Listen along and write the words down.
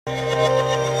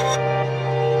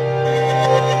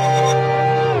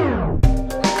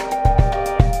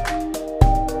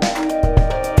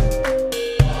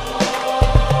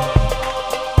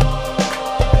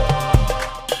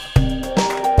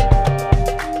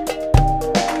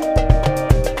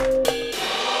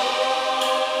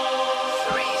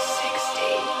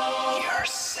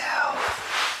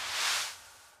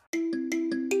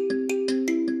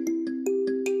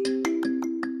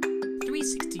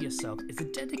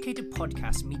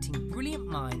Podcast meeting brilliant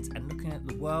minds and looking at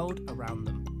the world around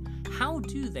them. How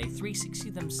do they 360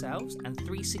 themselves and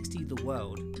 360 the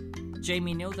world?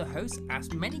 Jamie Neal, the host,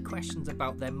 asks many questions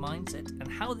about their mindset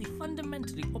and how they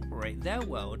fundamentally operate their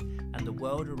world and the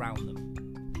world around them.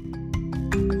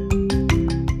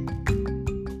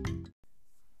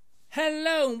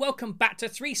 Hello and welcome back to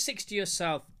 360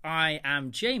 Yourself. I am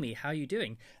Jamie. How are you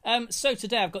doing? So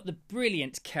today I've got the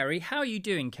brilliant Kerry. How are you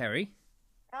doing, Kerry?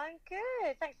 I'm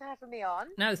good. Thanks for having me on.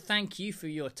 No, thank you for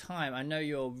your time. I know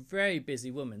you're a very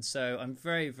busy woman, so I'm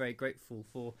very, very grateful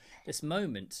for this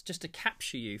moment just to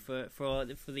capture you for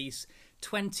these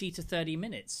 20 to 30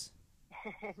 minutes.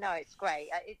 No, it's great.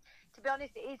 To be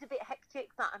honest, it is a bit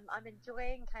hectic, but I'm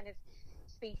enjoying kind of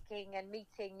speaking and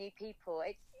meeting new people.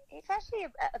 It's actually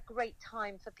a great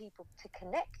time for people to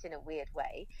connect in a weird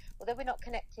way. Although we're not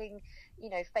connecting,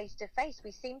 face to face,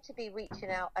 we seem to be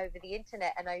reaching out over the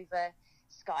internet and over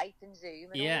Skype and Zoom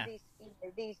and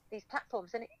all these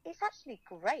platforms, and it's actually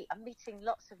great. I'm meeting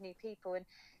lots of new people and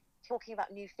talking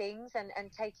about new things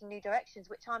and taking new directions,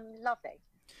 which I'm loving.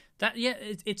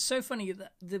 It's so funny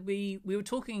that we were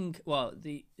talking. Well,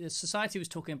 the society was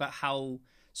talking about how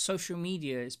social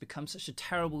media has become such a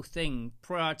terrible thing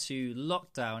prior to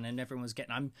lockdown, and everyone was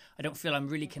getting. I don't feel I'm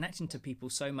really connecting to people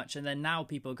so much, and then now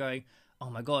people are going, "Oh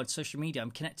my God, social media!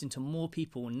 I'm connecting to more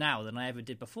people now than I ever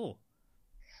did before."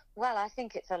 Well, I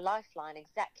think it's a lifeline,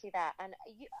 exactly that. And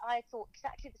I thought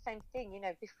exactly the same thing,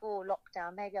 before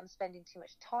lockdown. Maybe I'm spending too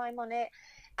much time on it.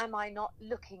 Am I not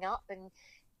looking up and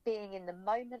being in the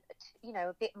moment,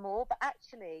 a bit more? But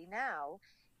actually now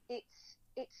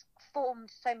it's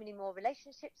formed so many more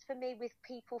relationships for me with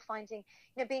people, finding,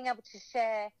 being able to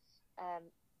share,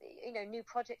 new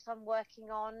projects I'm working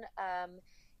on.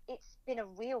 It's been a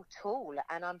real tool,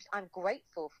 and I'm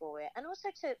grateful for it. And also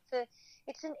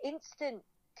it's an instant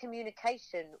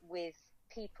communication with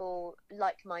people,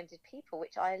 like-minded people,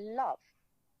 which I love.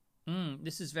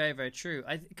 This is very, very true.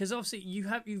 Because obviously you've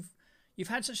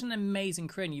had such an amazing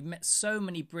career, and you've met so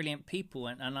many brilliant people,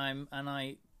 and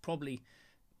I probably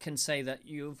can say that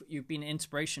you've been an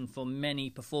inspiration for many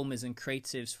performers and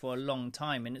creatives for a long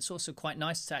time. And it's also quite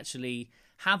nice to actually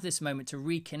have this moment to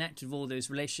reconnect with all those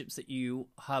relationships that you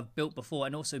have built before,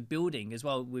 and also building as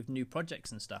well with new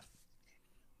projects and stuff.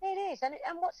 It is, and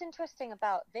what's interesting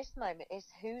about this moment is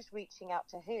who's reaching out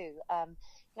to who.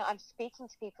 I'm speaking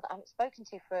to people that I haven't spoken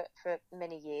to for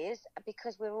many years,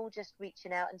 because we're all just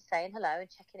reaching out and saying hello and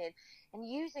checking in, and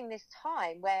using this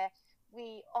time where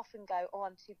we often go, "Oh,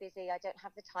 I'm too busy, I don't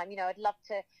have the time. I'd love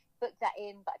to book that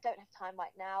in, but I don't have time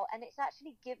right now." And it's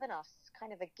actually given us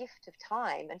kind of a gift of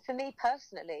time. And for me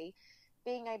personally,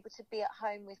 being able to be at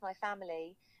home with my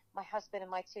family, my husband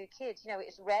and my two kids,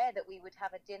 it's rare that we would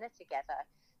have a dinner together.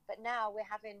 But now we're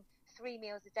having 3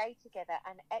 meals a day together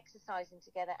and exercising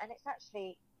together, and it's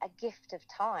actually a gift of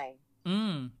time.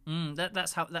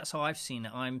 That's how I've seen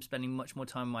it. I'm spending much more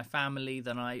time with my family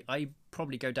than I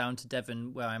probably go down to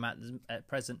Devon, where I'm at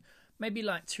present, maybe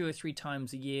like 2 or 3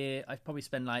 times a year. I probably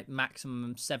spend like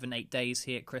maximum 7-8 days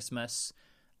here at Christmas,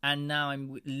 and now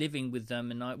I'm living with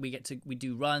them, and we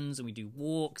do runs and we do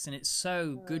walks, and it's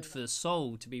so good for the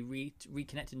soul to be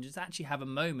reconnected and just actually have a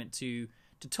moment to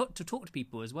talk to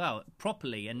people as well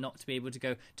properly, and not to be able to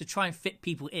go to try and fit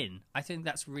people in. I think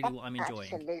that's really what I'm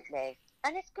enjoying. Absolutely.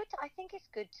 And it's good. I think it's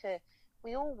good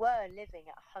we all were living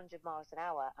at 100 miles an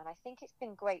hour, and I think it's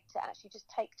been great to actually just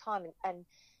take time and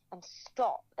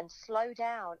stop and slow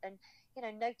down and,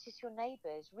 notice your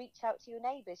neighbours, reach out to your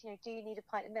neighbours. Do you need a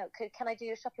pint of milk? Can I do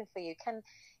your shopping for you?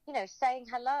 Saying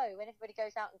hello when everybody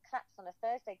goes out and claps on a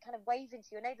Thursday, kind of waving to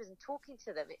your neighbours and talking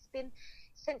to them. It's been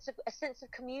a sense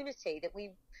of community that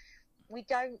we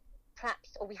don't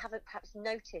perhaps, or we haven't perhaps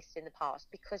noticed in the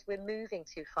past, because we're moving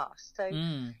too fast. So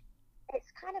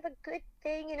it's kind of a good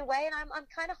thing in a way. And I'm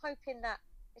kind of hoping that,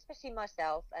 especially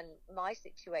myself and my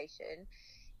situation,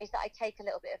 is that I take a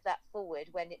little bit of that forward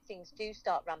when things do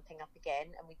start ramping up again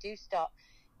and we do start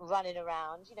running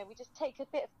around. We just take a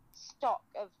bit of stock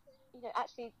of,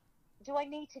 actually, do I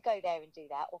need to go there and do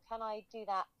that? Or can I do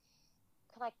that?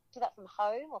 Can I do that from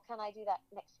home? Or can I do that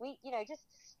next week? Just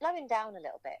slowing down a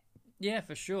little bit. Yeah,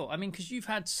 for sure. I mean, because you've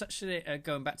had such a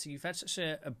going back to you've had such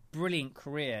a brilliant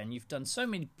career, and you've done so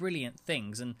many brilliant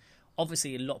things, and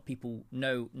obviously a lot of people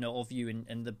know of you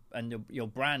and your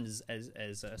brand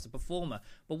as a performer.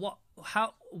 But what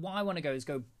I want to go is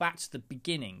go back to the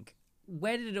beginning.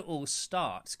 Where did it all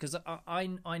start? Because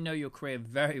I know your career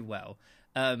very well,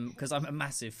 because I'm a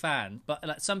massive fan. But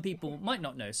like some people might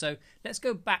not know. So let's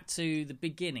go back to the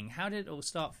beginning. How did it all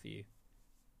start for you?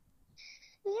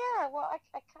 Yeah, well,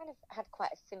 I kind of had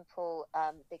quite a simple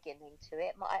beginning to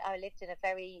it. I lived in a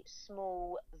very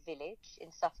small village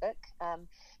in Suffolk.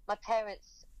 My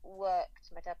parents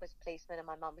worked. My dad was a policeman, and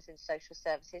my mum was in social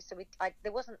services. So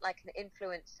there wasn't like an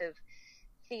influence of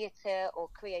theatre or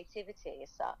creativity as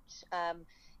such.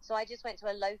 So I just went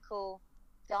to a local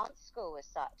dance school as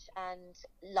such and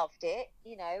loved it,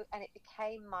 and it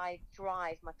became my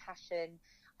drive, my passion.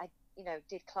 I,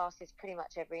 did classes pretty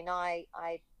much every night.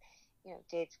 I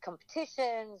did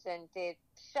competitions and did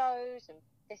shows and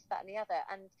this, that, and the other.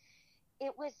 And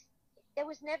there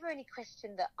was never any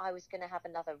question that I was going to have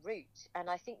another route. And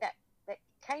I think that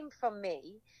came from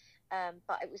me,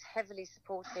 but it was heavily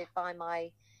supported by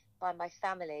my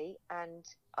family. And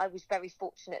I was very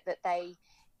fortunate that they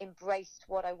embraced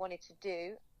what I wanted to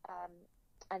do,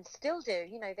 and still do.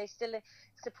 They still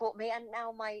support me. And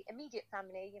now my immediate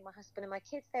family, my husband and my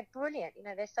kids, they're brilliant.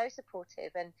 They're so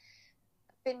supportive, and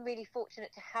been really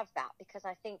fortunate to have that, because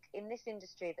I think in this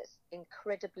industry that's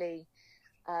incredibly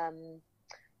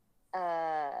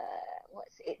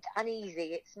it's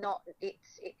uneasy,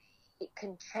 it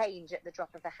can change at the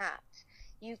drop of a hat.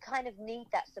 You kind of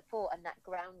need that support and that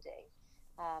grounding.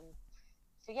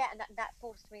 So yeah, and that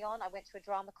forced me on. I went to a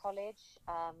drama college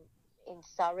in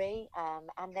Surrey,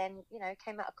 and then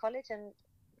came out of college and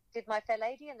did My Fair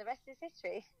Lady, and the rest is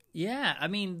history. Yeah, I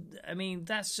mean,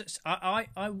 that's just,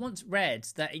 I once read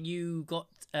that you got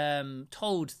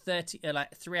told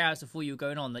 3 hours before you were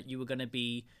going on that you were going to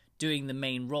be doing the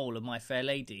main role of My Fair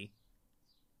Lady.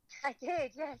 I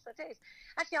did, yes, I did.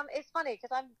 Actually, it's funny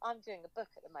because I'm doing a book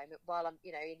at the moment while I'm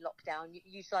in lockdown,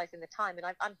 utilising the time, and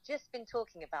I've just been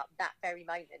talking about that very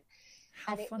moment.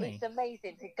 How funny! It's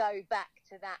amazing to go back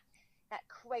to that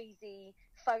crazy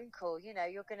phone call.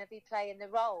 You're going to be playing the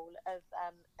role of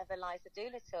Eliza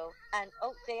Doolittle, and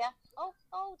oh dear,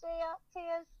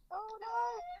 tears. Oh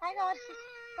no, hang on.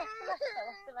 What's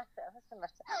the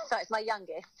matter? Sorry, it's my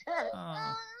youngest. Hold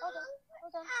on.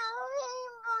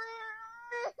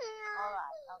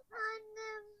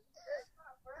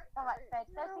 All right, Fred,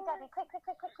 go see Daddy. Quick, go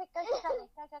see Daddy.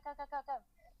 Go.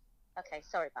 Okay,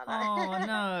 sorry about that. Oh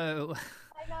no.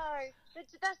 I know.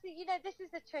 That's this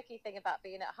is the tricky thing about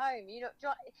being at home.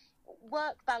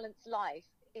 Work balance life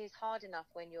is hard enough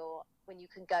when you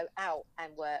can go out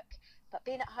and work, but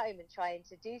being at home and trying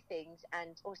to do things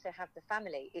and also have the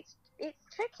family, it's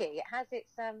tricky. It has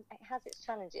its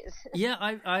challenges. Yeah,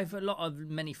 I've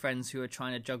many friends who are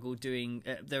trying to juggle doing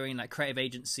they're in like creative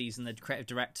agencies and they're creative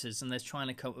directors, and they're trying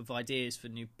to come up with ideas for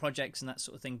new projects and that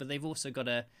sort of thing, but they've also got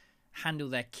to handle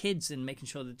their kids and making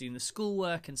sure they're doing the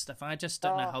schoolwork and stuff. I just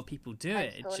don't know how people do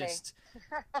it. It just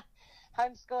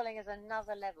homeschooling is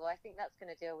another level. I think that's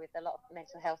going to deal with a lot of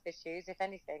mental health issues. If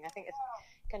anything, I think it's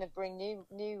going to bring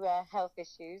new health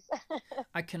issues.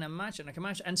 I can imagine.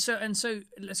 And so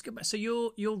let's go back. So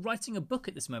you're writing a book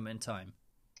at this moment in time.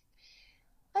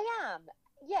 I am.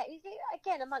 Yeah.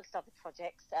 Again, amongst other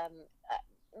projects.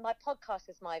 My podcast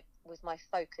was my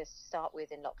focus to start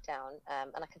with in lockdown,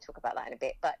 and I can talk about that in a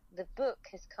bit. But the book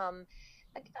has come.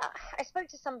 I spoke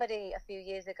to somebody a few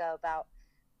years ago about.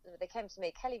 They came to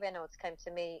me. Kelly Reynolds came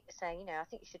to me saying, I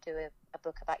think you should do a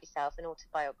book about yourself, an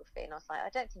autobiography. And I was like, I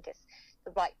don't think it's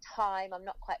the right time. I'm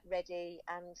not quite ready,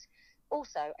 and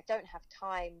also I don't have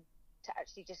time to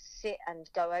actually just sit and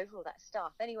go over all that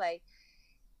stuff. Anyway.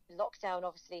 Lockdown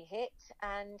obviously hit,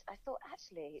 and I thought,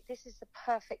 actually, this is the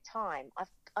perfect time.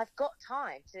 I've got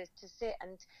time to sit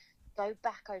and go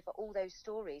back over all those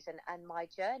stories and my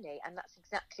journey, and that's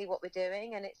exactly what we're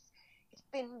doing. And it's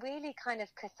been really kind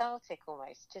of cathartic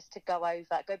almost, just to go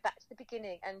back to the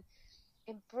beginning and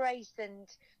embrace and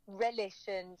relish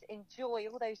and enjoy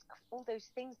all those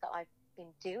things that I've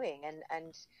been doing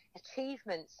and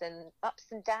achievements and ups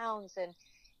and downs, and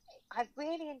I've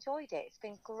really enjoyed it. It's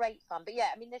been great fun. But yeah,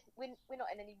 I mean, we're not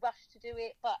in any rush to do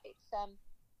it, but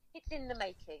it's in the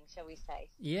making, shall we say?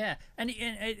 Yeah, and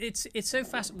it's so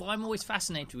fast. Well, I'm always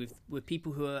fascinated with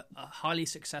people who are highly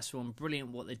successful and brilliant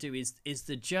at what they do. Is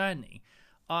the journey.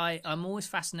 I'm always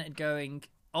fascinated. Going,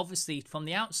 obviously, from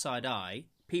the outside eye,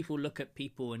 people look at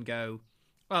people and go,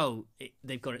 "Oh,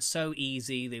 they've got it so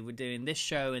easy. They were doing this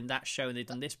show and that show, and they've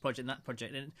done this project and that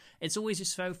project." And it's always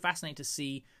just so fascinating to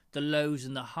see the lows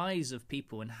and the highs of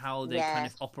people and how they kind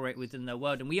of operate within their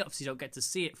world. And we obviously don't get to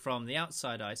see it from the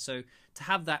outside eye. So to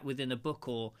have that within a book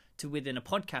or to within a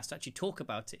podcast to actually talk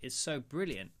about it is so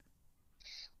brilliant.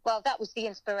 Well, that was the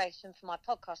inspiration for my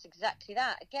podcast. Exactly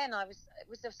that. Again, it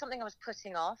was something I was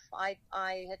putting off. I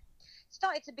had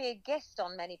started to be a guest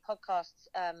on many podcasts.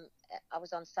 I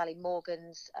was on Sally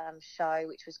Morgan's show,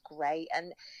 which was great,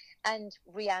 and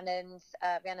Rhiannon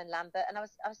Lambert, and I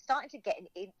was starting to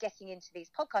getting into these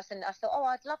podcasts, and I thought,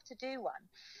 I'd love to do one,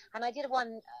 and I did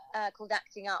one called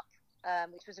Acting Up,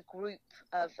 which was a group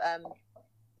of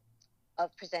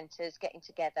presenters getting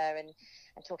together and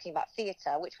talking about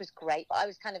theatre, which was great. But I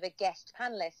was kind of a guest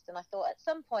panelist, and I thought at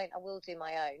some point I will do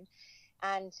my own.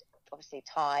 And obviously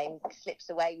time slips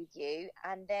away with you,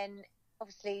 and then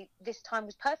obviously this time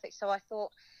was perfect. So I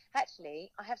thought,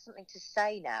 actually, I have something to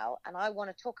say now, and I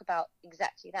want to talk about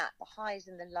exactly that, the highs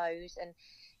and the lows and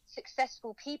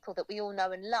successful people that we all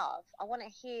know and love. I want to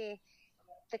hear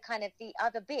the kind of the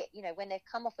other bit, you know, when they've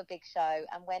come off a big show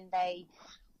and when they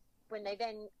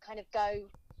then kind of go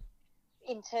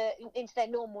into their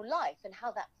normal life and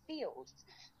how that feels.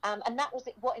 And that was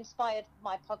what inspired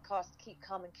my podcast, Keep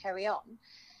Calm and Carry On.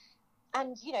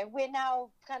 And, you know, we're now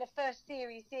kind of first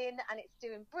series in, and it's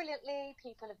doing brilliantly.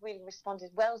 People have really responded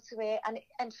well to it.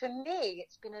 And for me,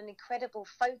 it's been an incredible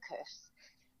focus.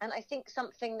 And I think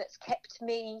something that's kept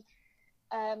me,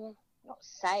 not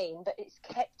sane, but it's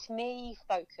kept me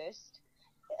focused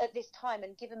at this time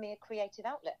and given me a creative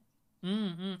outlet.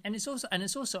 Mm-hmm. And it's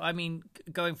also, I mean,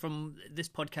 going from this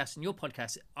podcast and your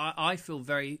podcast, I feel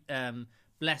very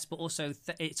blessed, but also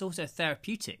it's also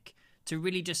therapeutic to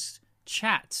really just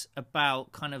chat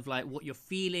about kind of like what you're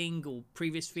feeling or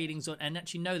previous feelings, and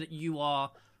actually know that you are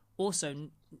also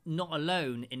not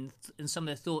alone in some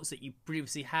of the thoughts that you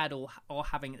previously had or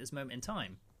having at this moment in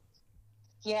time.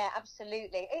 Yeah,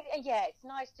 absolutely. It's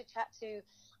nice to chat to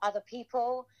other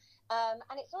people,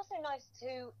 and it's also nice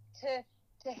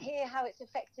to hear how it's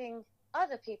affecting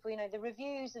other people, you know, the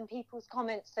reviews and people's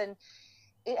comments. And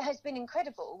it has been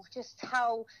incredible just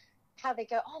how they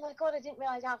go, oh my God, I didn't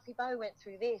realise Alfie Boe went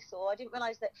through this, or I didn't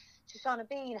realise that Shoshana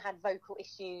Bean had vocal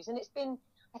issues. And I think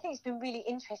it's been really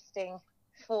interesting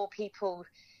for people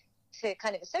to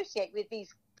kind of associate with these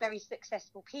very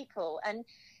successful people. And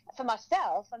for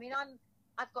myself, I mean,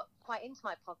 I've got quite into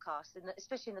my podcast, and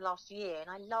especially in the last year,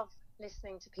 and I love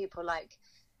listening to people like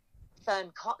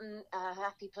Fern Cotton,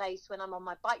 Happy Place, when I'm on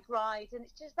my bike ride. And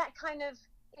it's just that kind of,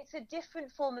 it's a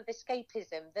different form of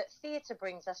escapism that theatre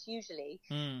brings us usually,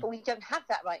 but we don't have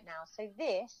that right now. So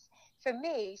this, for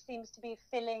me, seems to be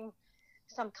filling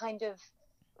some kind of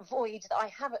void that I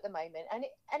have at the moment. And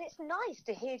it's nice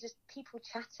to hear just people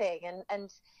chatting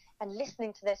and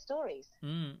listening to their stories.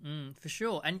 For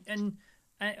sure. And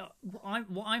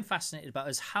what I'm fascinated about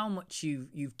is how much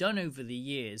you've done over the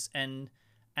years, and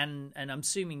I'm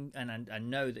assuming, and I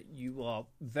know that you are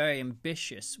very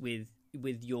ambitious with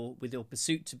your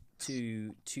pursuit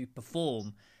to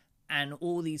perform, and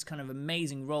all these kind of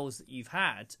amazing roles that you've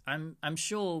had. I'm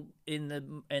sure in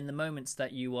the moments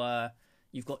that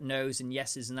you've got no's and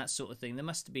yeses and that sort of thing, there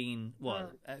must have been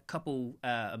a couple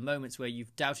moments where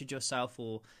you've doubted yourself,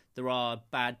 or there are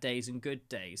bad days and good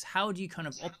days. How do you kind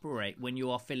of operate when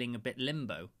you are feeling a bit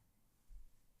limbo?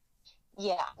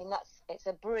 Yeah, I mean, it's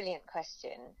a brilliant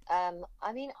question.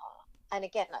 I mean, and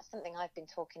again, that's something I've been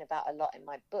talking about a lot in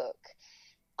my book.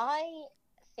 I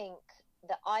think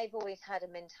that I've always had a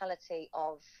mentality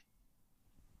of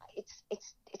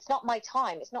it's not my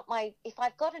time. It's not my, if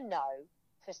I've got a no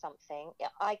for something,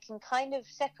 I can kind of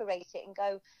separate it and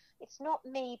go, it's not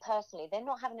me personally. They're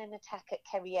not having an attack at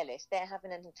Kerry Ellis. They're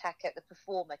having an attack at the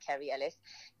performer Kerry Ellis,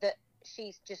 that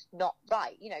she's just not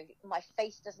right. You know, my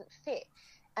face doesn't fit.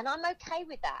 And I'm okay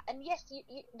with that. And yes,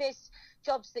 there's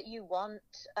jobs that you want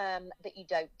that you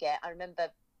don't get. I remember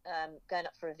going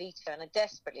up for Evita, and I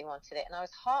desperately wanted it, and I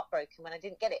was heartbroken when I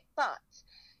didn't get it. But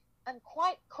I'm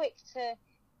quite quick to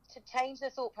change the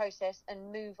thought process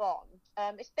and move on,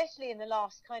 especially in the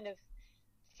last kind of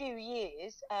few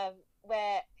years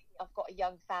where I've got a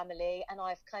young family, and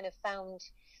I've kind of found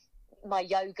my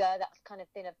yoga. That's kind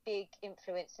of been a big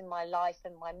influence in my life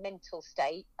and my mental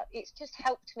state. It's just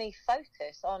helped me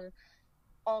focus on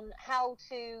how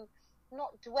to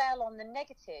not dwell on the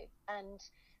negative and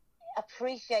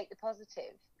appreciate the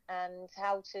positive, and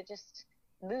how to just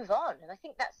move on. And I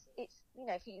think it's, you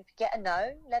know, if you get a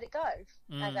no, let it go,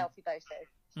 as Alfie Boe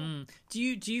said.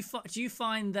 Do you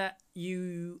find that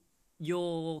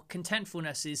your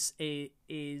contentfulness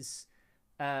is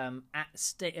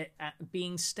at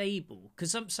being stable?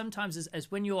 Because sometimes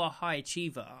as when you're a high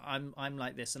achiever, I'm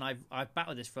like this, and I've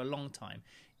battled this for a long time,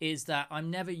 is that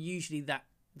I'm never usually that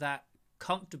that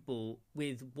comfortable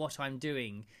with what I'm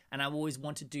doing, and I always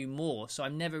want to do more. So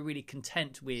I'm never really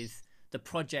content with the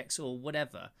projects or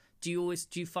whatever. Do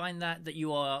you find that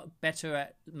you are better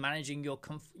at managing your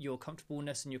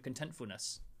comfortableness and your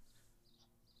contentfulness?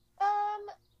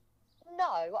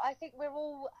 No, I think we're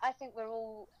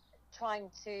all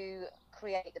trying to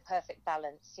create the perfect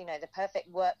balance, the perfect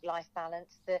work-life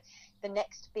balance, the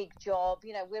next big job.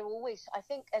 We're always, I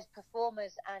think, as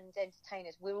performers and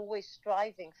entertainers, we're always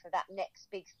striving for that next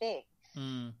big thing.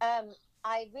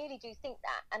 I really do think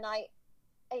that, and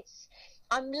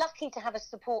I'm lucky to have a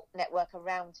support network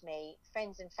around me,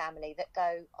 friends and family that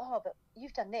go, oh, but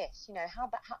you've done this,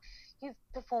 how you've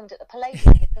performed at the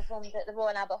Palladium, you've performed at the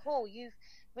Royal Albert Hall, you've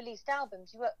released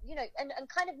albums, and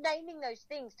kind of naming those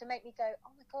things to make me go,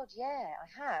 oh my God, yeah, I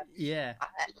have. Yeah.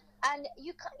 And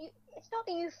it's not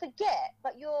that you forget,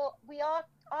 but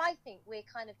I think we're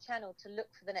kind of channeled to look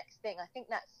for the next thing. I think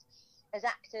that's, as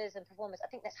actors and performers, I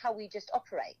think that's how we just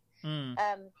operate.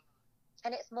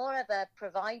 And it's more of a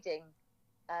providing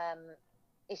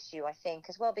issue, I think,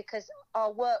 as well, because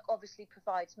our work obviously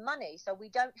provides money. So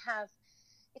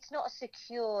it's not a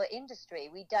secure industry.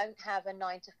 We don't have a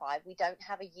 9 to 5. We don't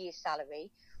have a year's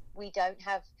salary. We don't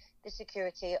have the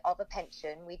security of a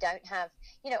pension. We don't have,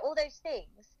 all those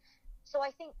things. So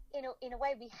I think, in a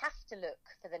way, we have to look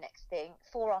for the next thing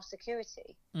for our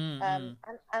security. And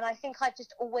I think I've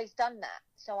just always done that.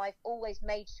 So I've always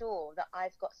made sure that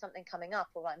I've got something coming up,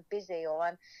 or I'm busy, or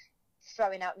I'm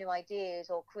throwing out new ideas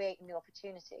or creating new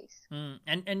opportunities.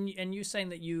 And you're saying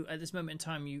that you, at this moment in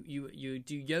time, you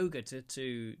do yoga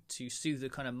to soothe the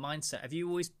kind of mindset. Have you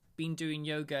always been doing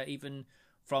yoga even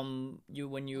from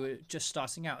when you were just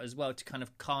starting out as well, to kind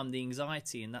of calm the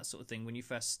anxiety and that sort of thing when you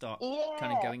first start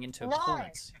kind of going into a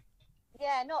performance?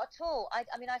 Yeah, not at all. I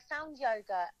mean, I found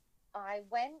yoga. I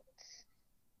kind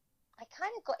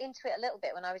of got into it a little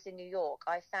bit when I was in New York.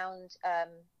 I found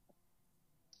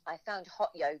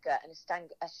hot yoga and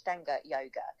Ashtanga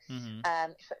yoga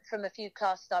from a few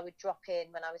classes I would drop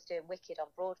in when I was doing Wicked on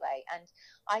Broadway, and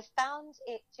I found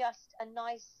it just a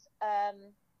nice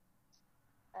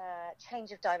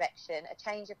change of direction, a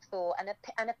change of thought, and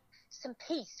some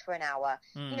peace for an hour.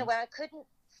 Where I couldn't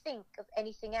think of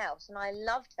anything else, and I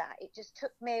loved that. It just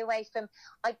took me away from.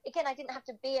 I didn't have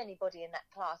to be anybody in that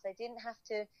class. I didn't have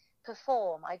to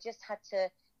perform. I just had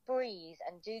to breathe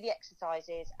and do the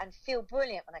exercises and feel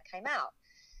brilliant when I came out.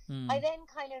 I then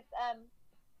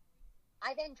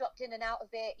dropped in and out of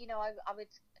it. I would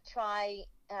try.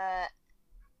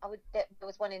 There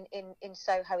was one in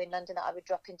Soho in London that I would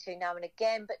drop into now and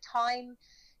again, but time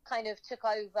kind of took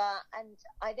over, and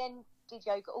I then did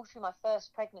yoga all through my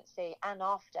first pregnancy and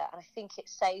after, and I think it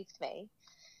saved me.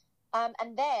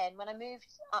 And then when I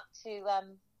moved up to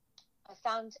I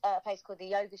found a place called the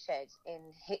Yoga Shed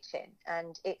in Hitchin,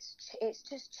 and it's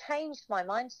just changed my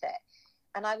mindset.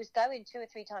 And I was going 2 or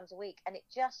 3 times a week, and it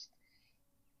just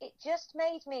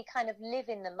made me kind of live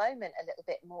in the moment a little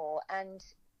bit more, and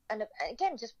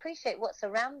again, just appreciate what's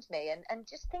around me, and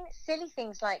just think silly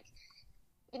things like,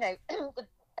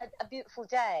 a beautiful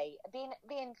day,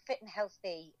 being fit and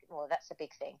healthy. Well, that's a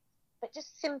big thing, but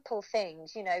just simple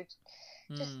things,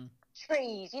 just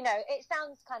trees. It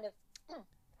sounds kind of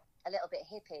a little bit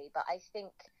hippie, but I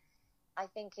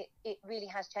think it really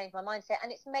has changed my mindset,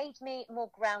 and it's made me more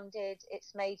grounded.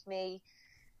 It's made me,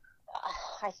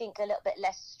 I think, a little bit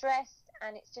less stressed,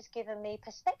 and it's just given me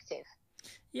perspective.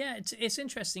 Yeah, it's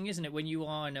interesting, isn't it, when you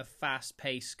are in a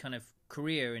fast-paced kind of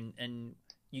career and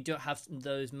you don't have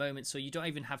those moments, or you don't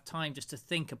even have time just to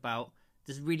think about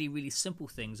these really, really simple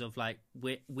things of like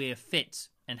we're fit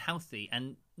and healthy,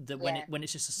 and when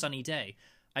it's just a sunny day.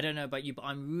 I don't know about you, but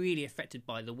I'm really affected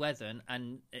by the weather,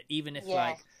 and even if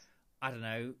like, I don't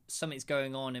know, something's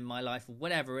going on in my life or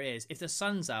whatever it is, if the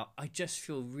sun's out, I just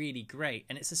feel really great.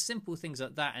 And it's the simple things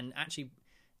like that. And actually,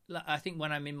 I think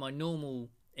when I'm in my normal,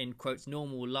 in quotes,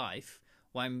 normal life,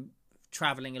 where I'm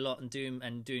traveling a lot and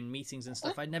doing meetings and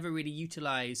stuff, I never really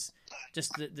utilize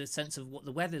just the sense of what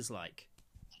the weather's like.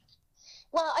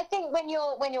 Well, I think when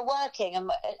you're working, and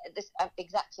I'm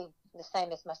exactly the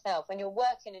same as myself, when you're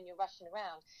working and you're rushing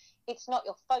around, it's not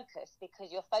your focus,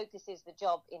 because your focus is the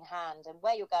job in hand and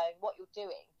where you're going, what you're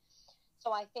doing.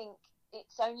 So I think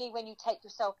it's only when you take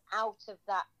yourself out of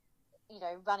that,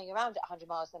 running around at 100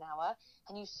 miles an hour,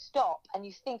 and you stop and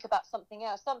you think about something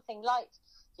else, something like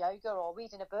yoga or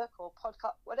reading a book or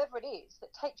podcast, whatever it is,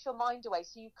 that takes your mind away,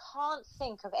 so you can't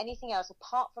think of anything else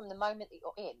apart from the moment that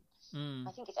you're in.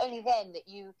 I think it's only then that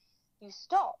you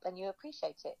stop and you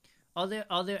appreciate it. Are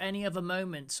there any other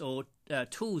moments or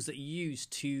tools that you use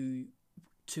to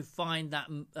to find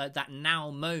that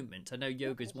now moment? I know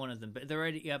yoga is one of them, but are there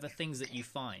any other things that you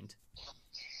find?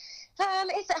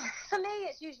 It's for me.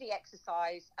 It's usually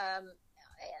exercise.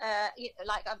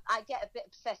 Like I get a bit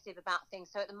obsessive about things.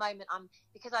 So at the moment,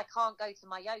 because I can't go to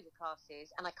my yoga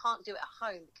classes and I can't do it at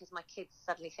home because my kids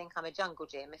suddenly think I'm a jungle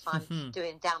gym if I'm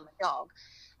doing down the dog.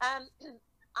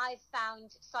 I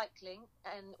found cycling,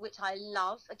 and which I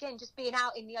love. Again, just being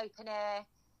out in the open air,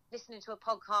 listening to a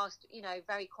podcast,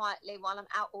 very quietly while I'm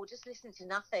out, or just listening to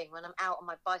nothing when I'm out on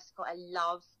my bicycle. I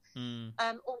love,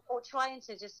 or trying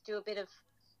to just do a bit of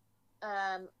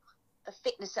a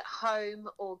fitness at home,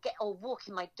 or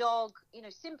walking my dog.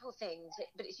 Simple things,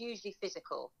 but it's usually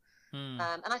physical. And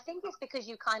I think it's because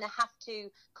you kind of have to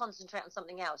concentrate on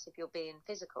something else if you're being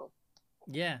physical.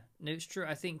 Yeah, no, it's true.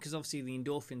 I think because obviously the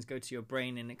endorphins go to your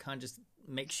brain and it kind of just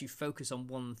makes you focus on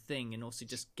one thing, and also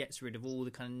just gets rid of all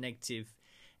the kind of negative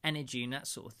energy and that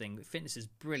sort of thing. But fitness is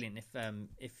brilliant.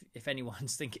 If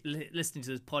anyone's listening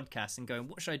to this podcast and going,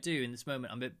 what should I do in this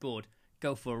moment? I'm a bit bored.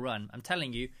 Go for a run. I'm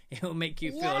telling you, it will make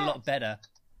you feel a lot better.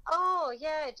 Oh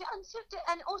yeah,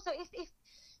 and also if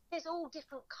there's all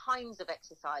different kinds of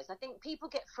exercise. I think people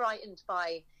get frightened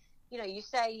by, you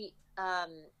say.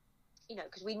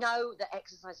 Because we know that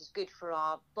exercise is good for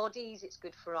our bodies, it's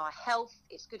good for our health,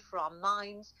 it's good for our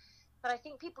minds. But I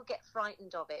think people get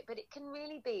frightened of it. But it can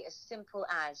really be as simple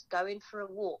as going for a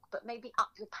walk, but maybe up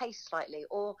your pace slightly,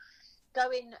 or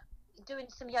doing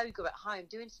some yoga at home,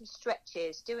 doing some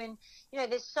stretches,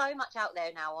 there's so much out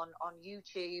there now on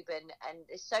YouTube, and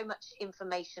there's so much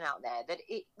information out there that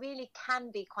it really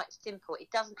can be quite simple. It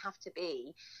doesn't have to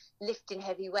be lifting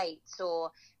heavy weights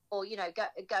or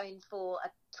going for a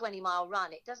 20-mile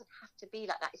run. It doesn't have to be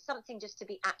like that. It's something just to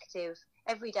be active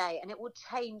every day, and it will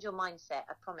change your mindset,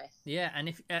 I promise. Yeah, and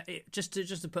if just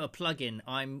to put a plug in,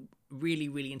 I'm really,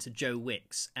 really into Joe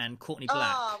Wicks and Courtney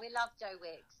Black. Oh, we love Joe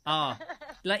Wicks.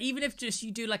 Like even if just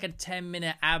you do like a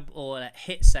 10-minute ab or a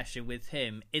hit session with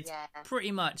him, it's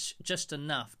pretty much just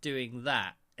enough doing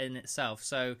that in itself.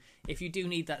 So if you do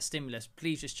need that stimulus,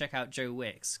 please just check out Joe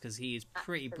Wicks, because he is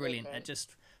pretty brilliant at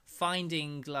just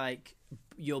finding like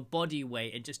your body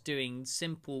weight and just doing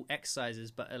simple exercises,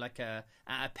 but at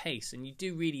a pace, and you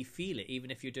do really feel it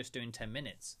even if you're just doing 10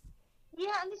 minutes.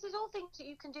 Yeah, and this is all things that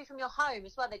you can do from your home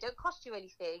as well. They don't cost you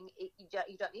anything.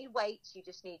 You don't need weights. You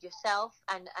just need yourself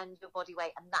and your body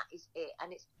weight, and that is it.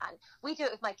 And we do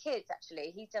it with my kids,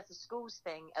 actually. He does the schools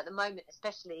thing at the moment,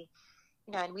 especially,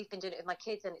 and we've been doing it with my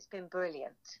kids, and it's been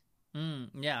brilliant.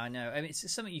 Yeah, I know. I mean, it's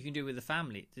something you can do with the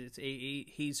family.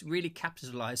 He's really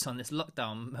capitalised on this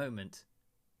lockdown moment.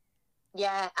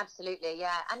 Yeah, absolutely.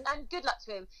 Yeah, and good luck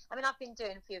to him. I mean, I've been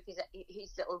doing a few of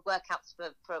his little workouts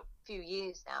for a few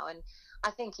years now, and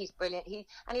I think he's brilliant.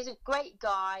 He's a great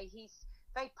guy. He's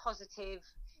very positive.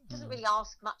 Doesn't really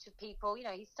ask much of people.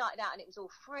 He started out and it was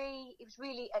all free. It was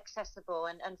really accessible,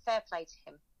 and fair play to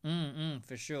him.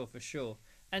 For sure.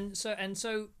 And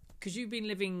so. Because you've been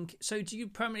living, so do you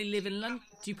permanently live in London?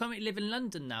 Do you permanently live in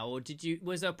London now, or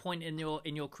was there a point in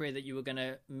your career that you were going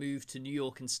to move to New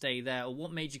York and stay there, or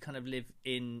what made you kind of live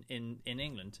in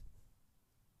England?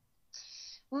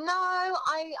 No,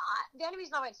 the only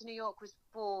reason I went to New York was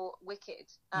for Wicked,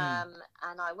 and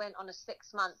I went on a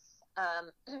 6-month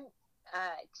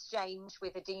exchange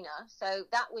with Adina, so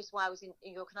that was why I was in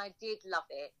New York, and I did love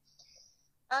it.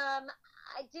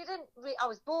 I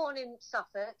was born in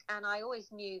Suffolk, and I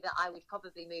always knew that I would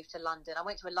probably move to London. I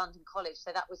went to a London college,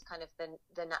 so that was kind of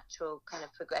the natural kind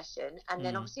of progression. And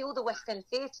then obviously all the West End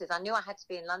theatres, I knew I had to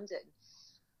be in London.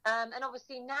 And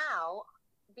obviously now,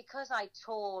 because I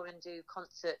tour and do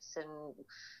concerts and,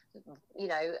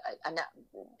 and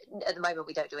at the moment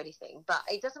we don't do anything, but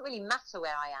it doesn't really matter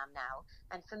where I am now.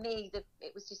 And for me,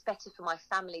 it was just better for my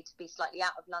family to be slightly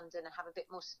out of London and have a bit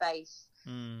more space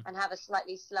and have a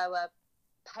slightly slower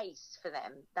pace for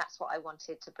them. That's what I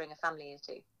wanted to bring a family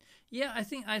into. Yeah, I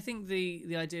think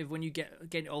the idea of when you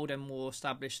get older and more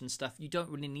established and stuff, you don't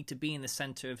really need to be in the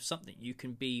center of something. You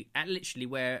can be at literally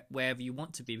wherever you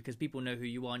want to be, because people know who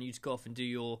you are, and you just go off and do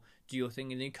your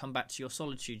thing, and then you come back to your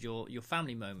solitude, your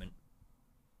family moment.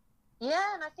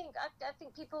 Yeah, and I think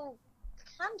people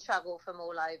can travel from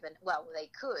all over. Well, they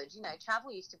could.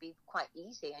 Travel used to be quite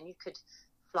easy, and you could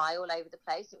fly all over the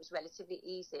place. It was relatively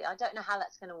easy. I don't know how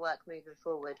that's going to work moving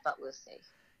forward, but we'll see.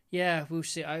 Yeah, we'll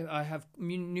see. I have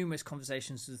numerous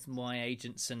conversations with my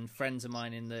agents and friends of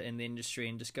mine in the industry,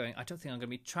 and just going, I don't think I'm going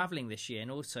to be travelling this year.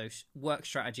 And also, work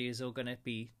strategy is all going to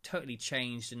be totally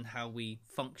changed, and how we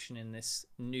function in this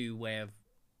new way of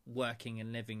working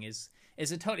and living is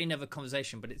a totally another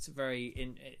conversation. But it's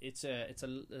a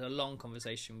long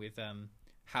conversation with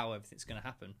how everything's going to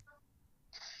happen.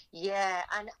 Yeah,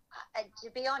 and to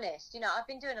be honest, I've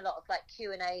been doing a lot of like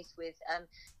Q&As with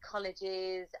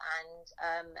colleges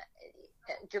and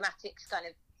dramatics kind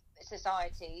of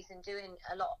societies, and doing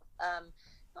a lot of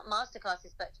not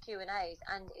masterclasses but Q&As,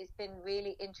 and it's been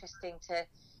really interesting to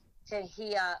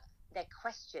hear their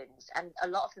questions. And a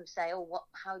lot of them say, "Oh, what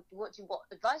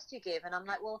advice do you give?" And I'm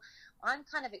like, "Well, I'm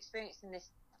kind of experiencing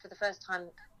this for the first time,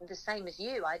 the same as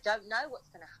you. I don't know what's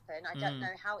going to happen. I don't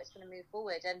know how it's going to move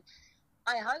forward, and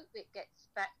I hope it gets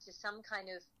back to some kind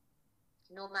of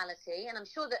normality, and I'm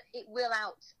sure that it will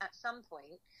out at some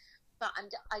point, but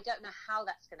I don't know how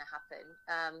that's going to happen.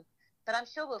 But I'm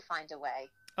sure we'll find a way."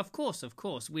 Of course.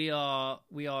 We are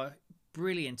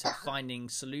brilliant at finding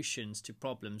solutions to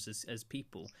problems as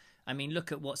people. I mean,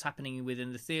 look at what's happening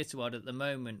within the theatre world at the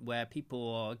moment, where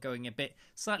people are going a bit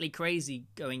slightly crazy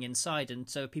going inside, and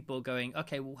so people are going,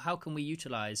 okay, well, how can we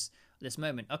utilise this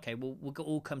moment? Okay, well, we'll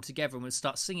all come together and we'll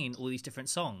start singing all these different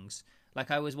songs.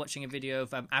 Like I was watching a video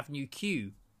of Avenue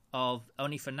Q of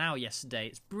Only for Now yesterday.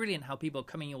 It's brilliant how people are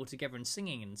coming all together and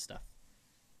singing and stuff.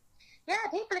 Yeah,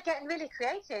 people are getting really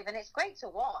creative, and it's great to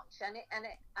watch. I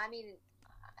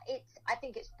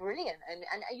think it's brilliant, and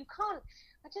you can't.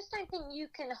 I just don't think you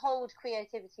can hold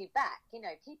creativity back.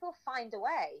 People find a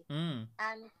way, and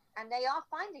they are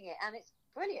finding it, and it's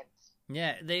brilliant.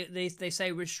 Yeah, they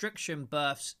say restriction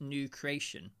births new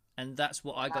creation, and that's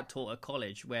what I got taught at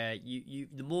college. Where you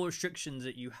the more restrictions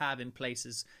that you have in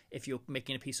places, if you're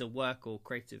making a piece of work or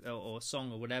creative or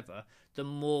song or whatever, the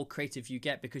more creative you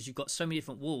get, because you've got so many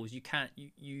different walls. You can't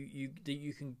you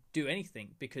can do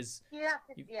anything, because you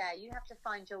have to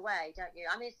find your way, don't you?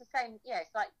 I mean, it's the same. Yeah,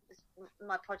 it's like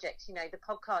my project. The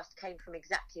podcast came from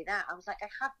exactly that. I was like,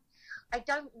 I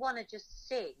don't want to just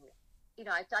sing.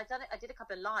 I did a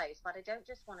couple of lives, but I don't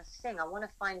just want to sing. I want to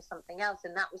find something else,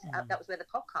 and that was where the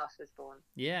podcast was born.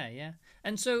 Yeah.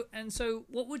 And so,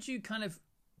 what would you kind of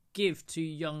give to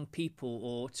young people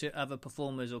or to other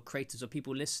performers or creators or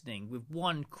people listening with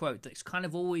one quote that's kind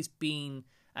of always been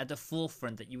at the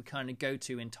forefront that you would kind of go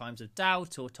to in times of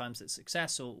doubt or times of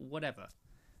success or whatever?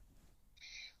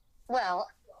 Well,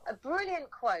 a brilliant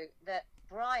quote that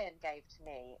Brian gave to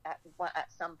me at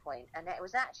some point, and it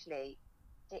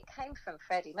came from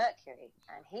Freddie Mercury,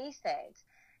 and he said,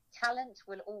 "Talent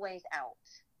will always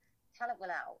out. Talent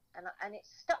will out." And it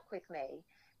stuck with me,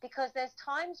 because there's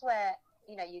times where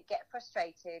you get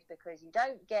frustrated because you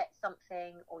don't get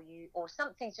something, or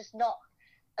something's just not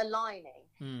aligning,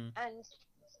 and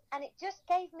it just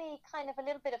gave me kind of a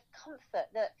little bit of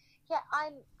comfort that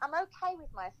I'm okay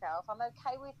with myself. I'm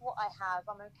okay with what I have.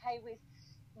 I'm okay with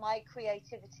my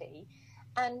creativity,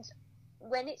 and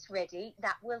when it's ready,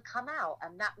 that will come out,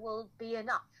 and that will be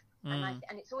enough. And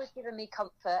it's always given me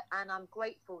comfort, and I'm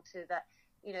grateful to that.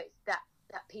 It's that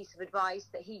piece of advice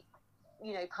that he,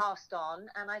 passed on,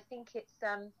 and I think it's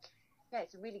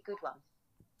it's a really good one.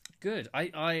 Good.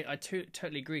 I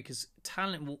totally agree, because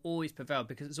talent will always prevail,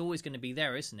 because it's always going to be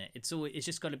there, isn't it? It's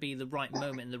just got to be the right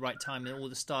moment and the right time, and all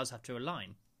the stars have to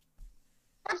align.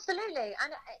 Absolutely.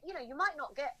 And you might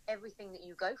not get everything that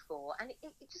you go for, and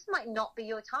it just might not be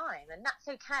your time, and that's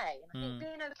okay. And I think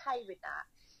being okay with that,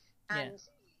 and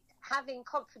having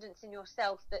confidence in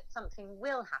yourself that something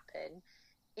will happen,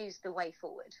 is the way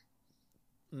forward.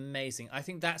 Amazing. I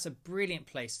think that's a brilliant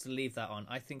place to leave that on.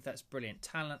 I think that's brilliant.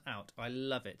 Talent out. I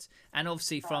love it. And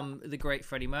obviously from the great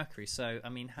Freddie Mercury. So, I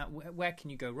mean, where can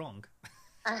you go wrong?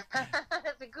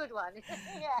 That's a good one.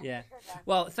 Yeah.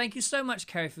 Well, thank you so much,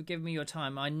 Kerry, for giving me your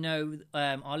time. I know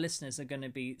our listeners are going to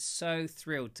be so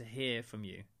thrilled to hear from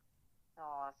you.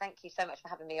 Oh, thank you so much for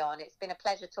having me on. It's been a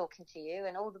pleasure talking to you,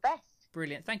 and all the best.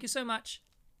 Brilliant. Thank you so much.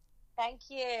 Thank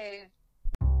you.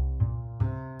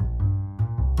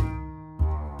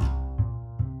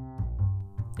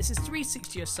 This is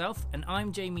 360 Yourself, and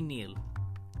I'm Jamie Neal.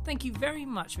 Thank you very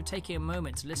much for taking a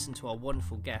moment to listen to our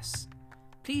wonderful guests.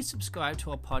 Please subscribe to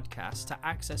our podcast to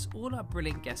access all our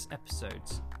brilliant guest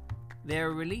episodes. They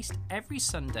are released every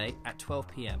Sunday at 12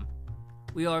 p.m.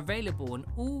 We are available on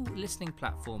all listening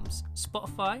platforms: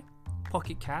 Spotify,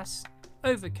 Pocket Casts,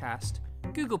 Overcast,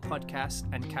 Google Podcasts,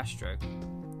 and Castro.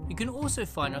 You can also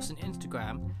find us on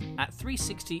Instagram at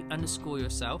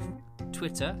 360_yourself,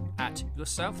 Twitter at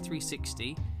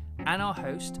yourself360, and our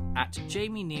host at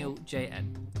Jamie Neal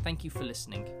JN. Thank you for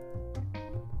listening.